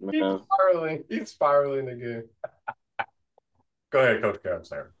 He's man, spiraling. He's spiraling again. Go ahead, Coach K. I'm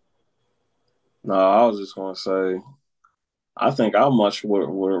sorry. no, I was just gonna say, I think I much would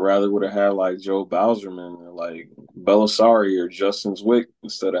rather would have had like Joe Bowserman or like Belisari or Justin Zwick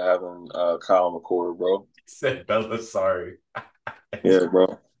instead of having Kyle McCord, bro. He said Bella, sorry. Yeah,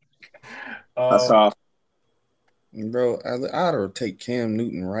 bro. That's Um, how. bro, I'd take Cam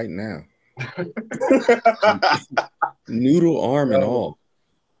Newton right now, noodle arm and Yo, all.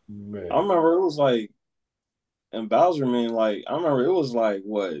 I man. remember it was like, and Bowserman, like, I remember it was like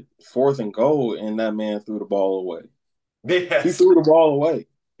what 4th and goal, and that man threw the ball away. He Yes. threw the ball away.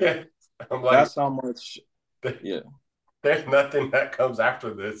 Yes. I'm like, That's how much. Yeah, there's nothing that comes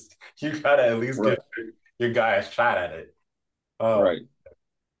after this. You gotta at least right, get your guy a shot at it. Oh, right.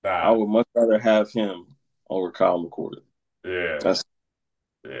 I nah. would much rather have him over Kyle McCord. Yeah. That's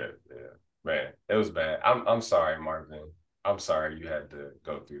Yeah. Yeah. Man, it was bad. I'm sorry, Marvin. I'm sorry you had to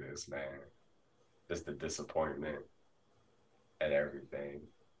go through this, man. Just the disappointment and everything.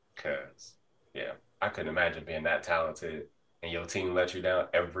 Cause yeah, I couldn't imagine being that talented and your team let you down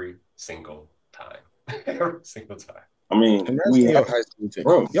every single time. Every single time. I mean, we Imagine have, your high school team.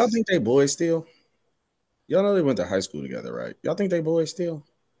 bro. Y'all think they boys still? Y'all know they went to high school together, right? Y'all think they boys still?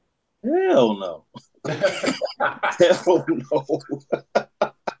 Hell no. Hell no.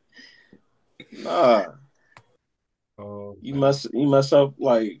 Nah. Oh You man. mess up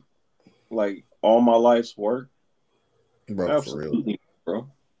like all my life's work. Bro, for real. Absolutely, bro.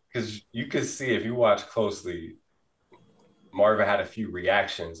 Because you could see if you watch closely, Marvin had a few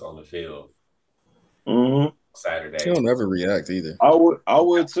reactions on the field Hmm. He Saturday. don't ever react either. I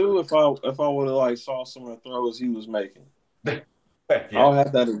would too if I would have like saw some of the throws he was making. Yeah. I'll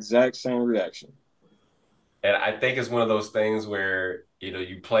have that exact same reaction. And I think it's one of those things where,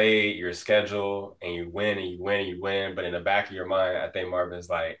 you play your schedule and you win and you win and you win. But in the back of your mind, I think Marvin's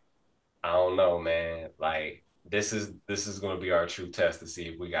like, I don't know, man. Like this is going to be our true test to see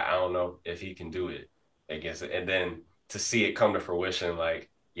if I don't know if he can do it against it. And then to see it come to fruition, like,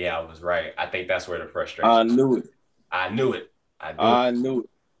 yeah, I was right. I think that's where the frustration. I knew it. I knew it. I knew it. I knew it.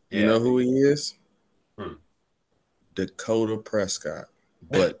 You Yeah. know who he is? Hmm. Dakota Prescott,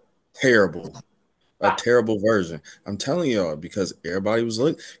 but terrible. A terrible version. I'm telling y'all because everybody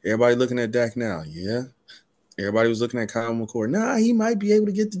looking at Dak now. Yeah. Everybody was looking at Kyle McCord. Nah, he might be able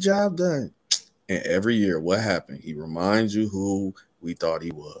to get the job done. And every year, what happened? He reminds you who we thought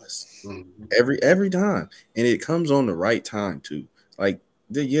he was. Mhm. Every time. And it comes on the right time too. Like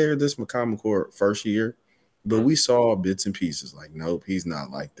the year this Kyle McCord first year, but we saw bits and pieces. Like, nope, he's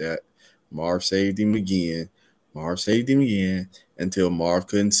not like that. Marv saved him again. Marv saved him again until Marv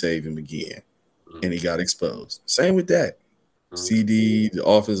couldn't save him again. And he got exposed. Same with that. Mhm. CD, the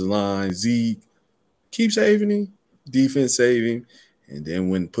offensive line, Zeke, keep saving him, defense saving. And then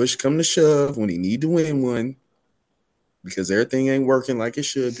when push come to shove, when he need to win one, because everything ain't working like it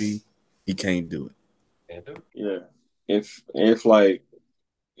should be, he can't do it. And Yeah. If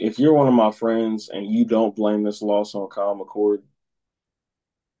you're one of my friends and you don't blame this loss on Kyle McCord,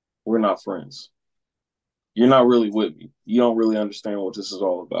 we're not friends. You're not really with me. You don't really understand what this is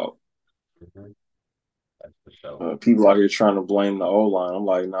all about. Mhm. That's for sure. People out here trying to blame the O line. I'm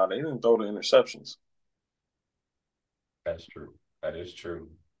like, nah, they didn't throw the interceptions. That's true. That is true.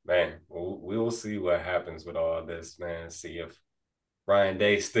 Man, we will see what happens with all this, man. See if Ryan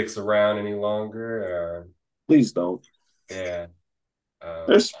Day sticks around any longer. Please don't. Yeah. Um,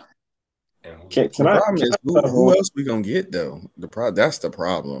 There's and who can knows? can The I problem can is I who else we gonna get though? That's the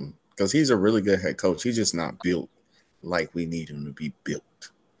problem because he's a really good head coach. He's just not built like we need him to be built.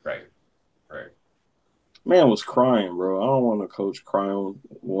 Right. Right. man was crying, bro. I don't want to coach crying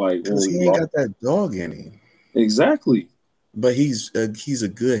like when Because we he ain't lost. got that dog in him. Exactly. But he's a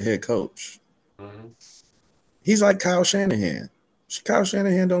good head coach. Mm-hmm. He's like Kyle Shanahan. Kyle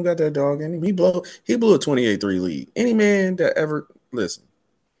Shanahan don't got that dog in him. He blew a 28-3 lead. Any man that ever listen,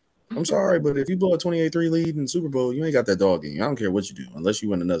 I'm sorry, but if you blow a 28-3 lead in the Super Bowl, you ain't got that dog in you. I don't care what you do, unless you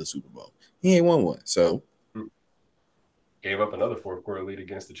win another Super Bowl. He ain't won one. So Gave up another fourth quarter lead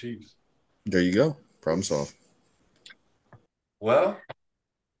against the Chiefs. there you go. Problem solved. Well,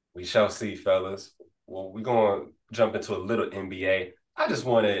 we shall see, fellas. Well, we're going to jump into a little NBA. I just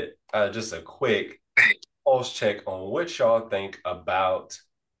wanted just a quick pulse check on what y'all think about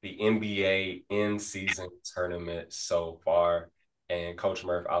the NBA in-season tournament so far. And Coach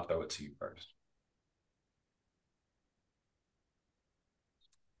Murph, I'll throw it to you first.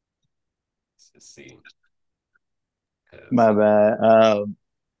 Let's just see. 'Cause, My bad.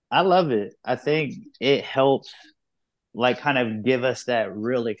 I love it. I think it helps like kind of give us that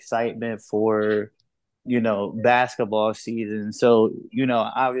real excitement for basketball season. So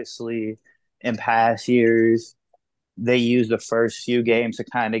obviously in past years they use the first few games to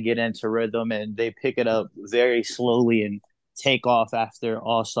kind of get into rhythm, and they pick it up very slowly and take off after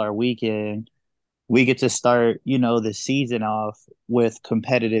All-Star weekend. We get to start the season off with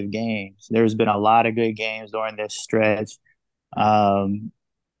competitive games. There's been a lot of good games during this stretch. um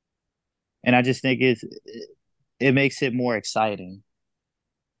and I just think it makes it more exciting.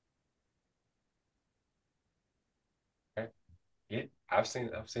 Okay. Yeah, I've seen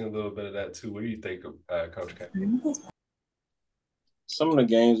a little bit of that too. What do you think of Coach K? Some of the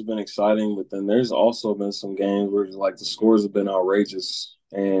games have been exciting, but then there's also been some games where like the scores have been outrageous,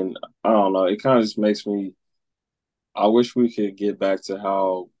 and I don't know. It kind of just makes me. I wish we could get back to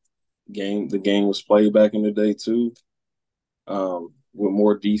how the game was played back in the day too, with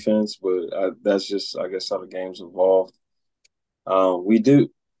more defense. But that's just, I guess, how the game's evolved. We do.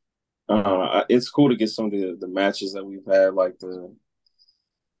 It's cool to get some of the matches that we've had, like the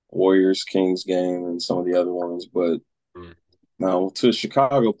Warriors Kings game and some of the other ones. But Mm. now to a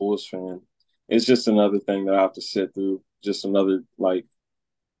Chicago Bulls fan, it's just another thing that I have to sit through. Just another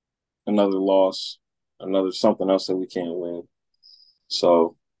loss, another something else that we can't win.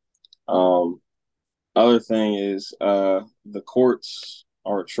 So, um, other thing is the courts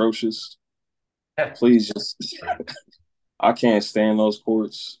are atrocious. Please just I can't stand those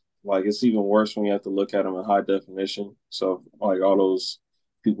courts. Like it's even worse when you have to look at them in high definition. So like all those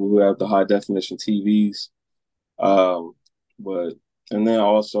people who have the high definition TVs. Um, but and then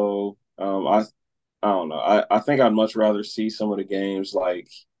also I don't know. I think I'd much rather see some of the games like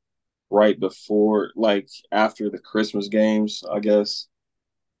right before, like after the Christmas games, I guess.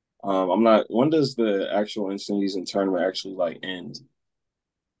 I'm not. When does the actual in season tournament actually like end?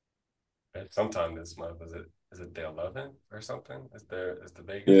 Sometime this month is it the 11th or something? Is the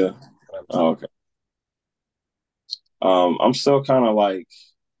Vegas? Yeah. Oh, okay. I'm still kind of like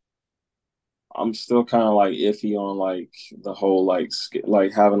iffy on like the whole like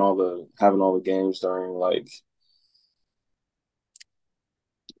having all the games during like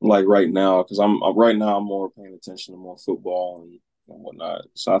right now, because right now I'm more paying attention to more football and whatnot.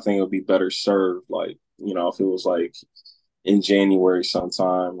 So I think it would be better served like if it was like in January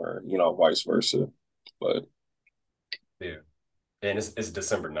sometime or vice versa. But Yeah, and it's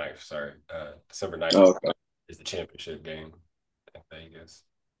December 9th. Sorry, December 9th is, okay. is the championship game in Vegas.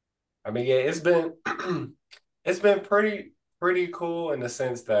 I mean, yeah, it's been it's been pretty cool in the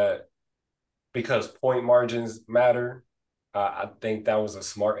sense that because point margins matter, I think that was a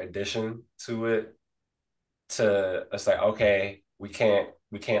smart addition to it. To it's like, okay, we can't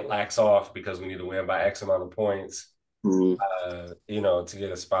lax off because we need to win by X amount of points. Mhm. To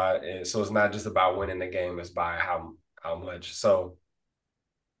get a spot. And so it's not just about winning the game; it's by how much. So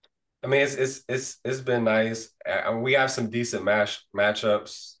I mean, it's been nice. We have some decent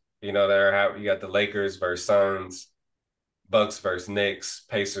matchups. You got the Lakers versus Suns, Bucks versus Knicks,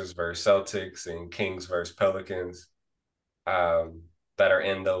 Pacers versus Celtics, and Kings versus Pelicans. That are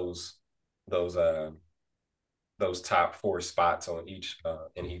in those uh those top four spots on each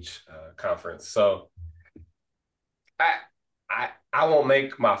in each conference. So I I won't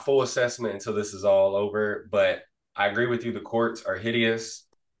make my full assessment until this is all over, but I agree with you. The courts are hideous.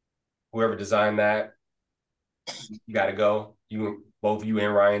 Whoever designed that, you got to go. Both you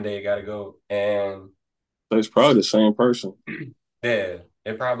and Ryan Day got to go. And So it's probably the same person. yeah,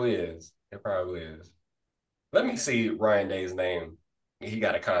 it probably is. It probably is. Let me see Ryan Day's name. He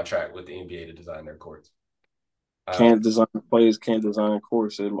got a contract with the NBA to design their courts. Uh, Can't design plays, can't design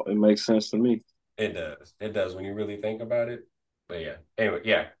course. It makes sense to me. it does. It does when you really think about it. But yeah. Anyway,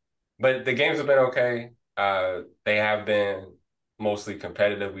 yeah. But the games have been okay. They have been mostly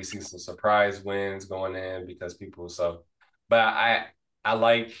competitive. We see some surprise wins going in because people so. But I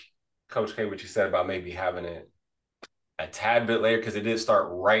like Coach K what you said about maybe having it a tad bit later because it did start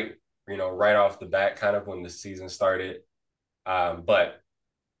right off the bat, kind of when the season started. But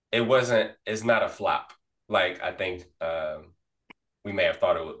it's not a flop like I think we may have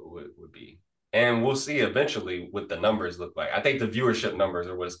thought it would be. And we'll see eventually what the numbers look like. I think the viewership numbers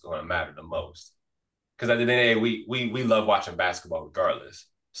are what's going to matter the most. Because at the end of the day, we love watching basketball regardless.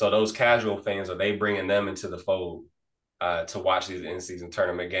 So those casual fans, are they bringing them into the fold to watch these in-season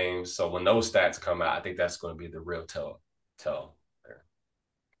tournament games? So when those stats come out, I think that's going to be the real tell there.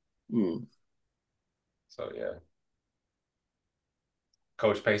 Hmm. So yeah,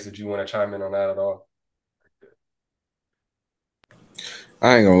 Coach Pace, did you want to chime in on that at all?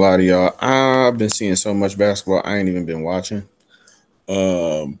 I ain't gonna lie to y'all. I've been seeing so much basketball. I ain't even been watching.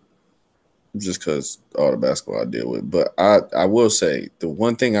 just because all the basketball I deal with. But I will say the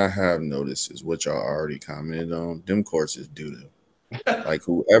one thing I have noticed is what y'all already commented on. Them courts is doo doo. Like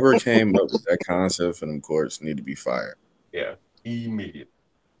whoever came up with that concept for them courts need to be fired. Yeah, immediate.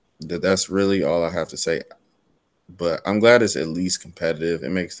 That's really all I have to say. But I'm glad it's at least competitive. It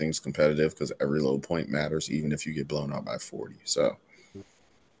makes things competitive because every little point matters, even if you get blown out by 40. So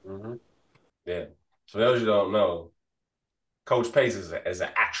Mm-hmm. Yeah. So those who don't know, Coach Pace is an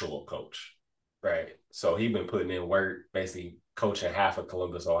actual coach, right? So he been putting in work, basically coaching half of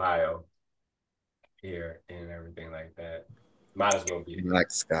Columbus, Ohio, here and everything like that. Might as well be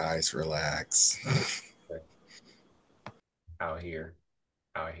relax, guys, relax. out here,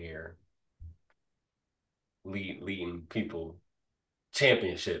 out here, leading people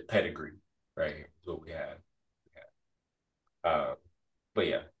championship pedigree, right here is what we have. Uh, but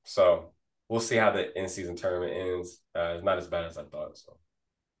yeah, so we'll see how the in season tournament ends. It's not as bad as I thought. So,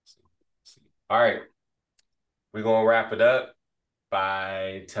 see, see. All right, we're gonna wrap it up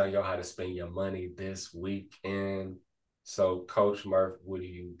by telling y'all how to spend your money this weekend. So, Coach Murph, what do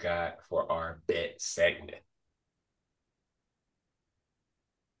you got for our bet segment?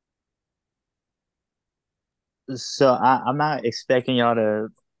 So I'm not expecting y'all to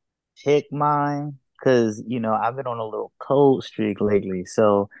pick mine because I've been on a little cold streak lately.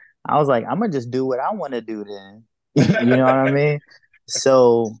 So I was like, I'm gonna just do what I want to do then. You know what I mean?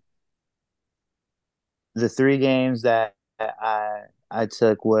 So the three games that I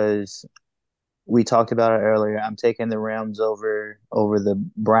took was we talked about it earlier. I'm taking the Rams over the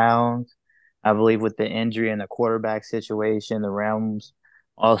Browns. I believe with the injury and the quarterback situation, the Rams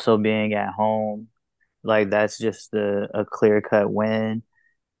also being at home, like that's just a clear cut win.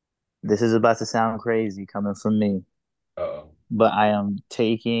 This is about to sound crazy coming from me, Uh-oh. but I am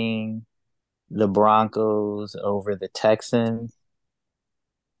taking the Broncos over the Texans.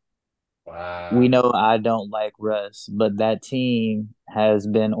 We Wow. know I don't like Russ, but that team has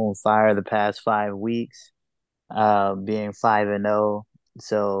been on fire the past 5 weeks, being 5-0.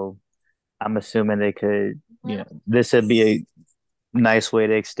 So I'm assuming they could, this would be a nice way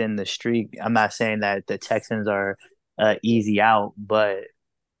to extend the streak. I'm not saying that the Texans are easy out, but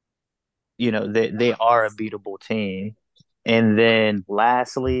they are a beatable team. And then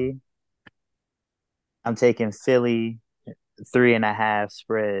lastly, I'm taking Philly 3.5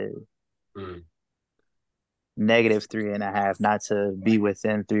 spread, Mm. negative 3.5, not to be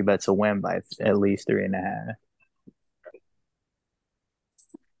within three, but to win by at least 3.5.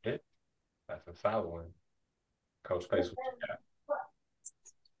 Yeah, that's a solid one. Coach Pace, what you got?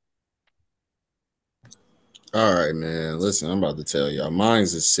 All right, man. Listen, I'm about to tell y'all.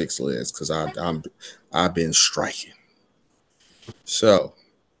 Mine's is 6 legs because I've been striking. So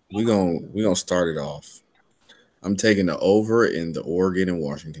we gonna start it off. I'm taking the over in the Oregon and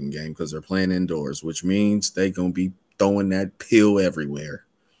Washington game because they're playing indoors, which means they gonna be throwing that pill everywhere.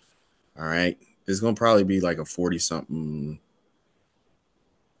 All right. It's gonna probably be like a 40 something,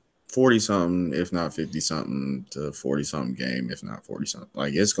 if not 50 something to 40 something game, if not 40 something.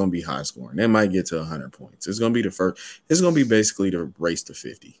 Like it's gonna be high scoring. They might get to 100 points. It's gonna be the first, it's gonna be basically the race to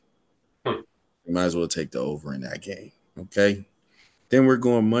 50. Hmm. You might as well take the over in that game. Okay. Then we're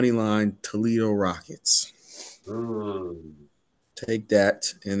going money line Toledo Rockets. Mm. Take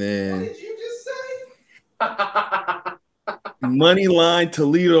that. And then money line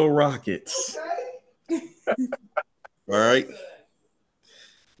Toledo Rockets. All right.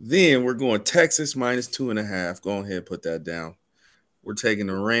 Then we're going Texas minus 2.5. Go ahead, put that down. We're taking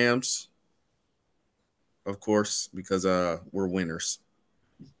the Rams, of course, because we're winners.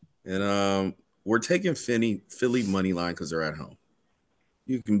 And we're taking Philly money line because they're at home.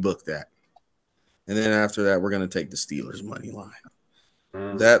 You can book that. And then after that, we're going to take the Steelers money line.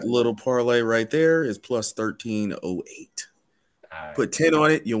 Mm. That little parlay right there is plus 1308. All right. Put 10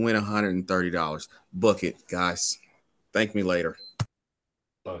 on it, you'll win $130. Book it, guys. Thank me later.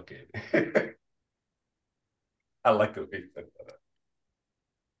 Fuck it. I like the way you said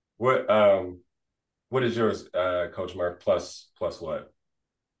that. What is yours, Coach Murph? Plus what?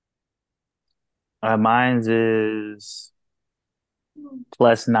 Mine's is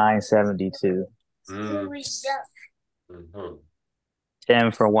plus 972. Mm. Mm-hmm.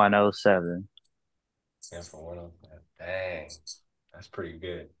 10 for 107. And for one of them. Dang. That's pretty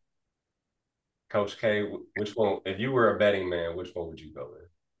good. Coach K, which one, if you were a betting man, which one would you go with?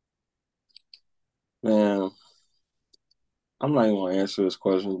 Man, I'm not even gonna answer this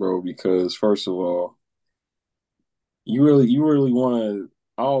question, bro, because first of all, you really wanna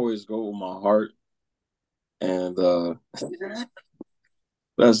I always go with my heart, and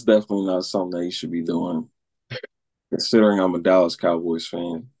that's definitely not something that you should be doing, considering I'm a Dallas Cowboys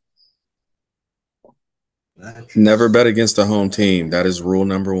fan. Never bet against the home team. That is rule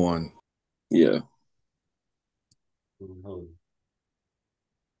number one. Yeah, Mhm.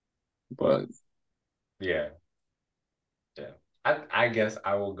 but Yeah. Yeah. I guess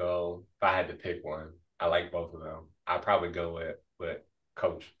I will go if I had to pick one. I like both of them. I'll probably go with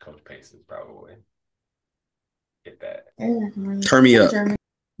Coach Paces probably. Get that. Turn me up.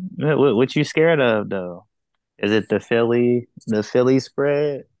 What you scared of though? Is it the Philly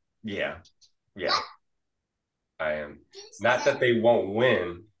spread? Yeah. Yeah. I am. Not that they won't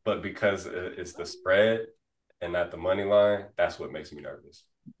win, but because it's the spread and not the money line, that's what makes me nervous.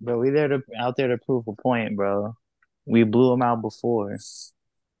 Bro, we out there to prove a point, bro. We blew them out before.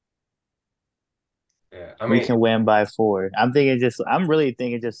 Yeah. I We mean, can win by 4. I'm really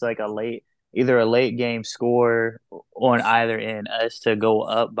thinking just like either a late game score on either end, us to go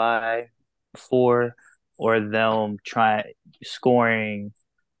up by 4, or them try scoring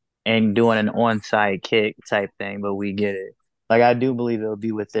and doing an onside kick type thing, but we get it. Like I do believe it'll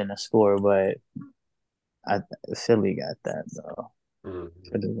be within a score, but I Philly got that though. mhm.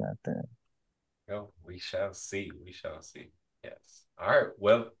 Philly got that. Well, we shall see. We shall see. Yes. All right.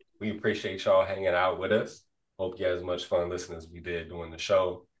 Well, we appreciate y'all hanging out with us. Hope you had as much fun listening as we did during the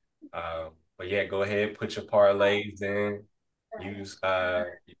show. But yeah, go ahead, put your parlays in. Use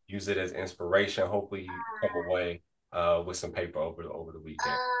use it as inspiration. Hopefully, you come away with some paper over the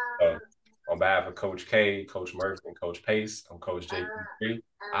weekend. So, on behalf of Coach K, Coach Murphy, and Coach Pace, I'm Coach JP3.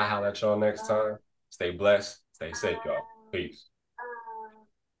 I'll holler at y'all next time. Stay blessed. Stay safe, y'all. Peace.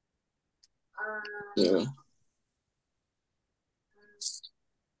 yeah.